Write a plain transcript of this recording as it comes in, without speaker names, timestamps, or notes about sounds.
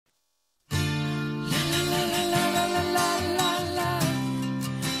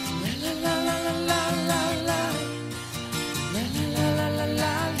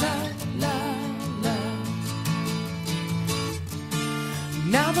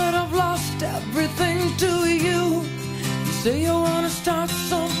say you wanna start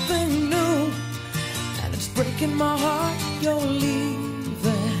something new, and it's breaking my heart you're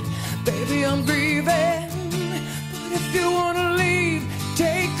leaving. Baby, I'm grieving, but if you wanna leave,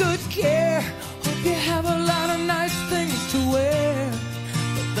 take good care. Hope you have a lot of nice things to wear,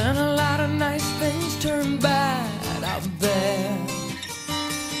 but then a lot of nice things turn bad out there.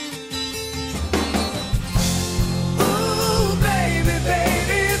 Ooh, baby,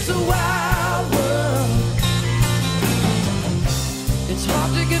 baby, it's a wild world. It's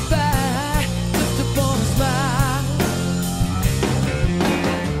hard to get by just upon a smile.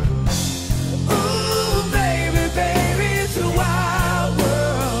 Ooh, baby, baby, it's a wild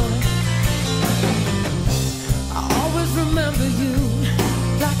world. I always remember you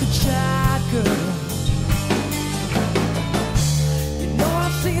like a child girl. You know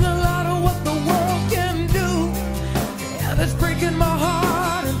I've seen a lot of what the world can do, and it's breaking my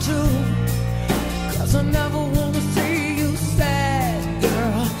heart in two. 'Cause I never wanna see you sad,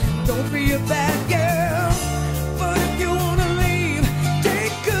 girl. Don't be a bad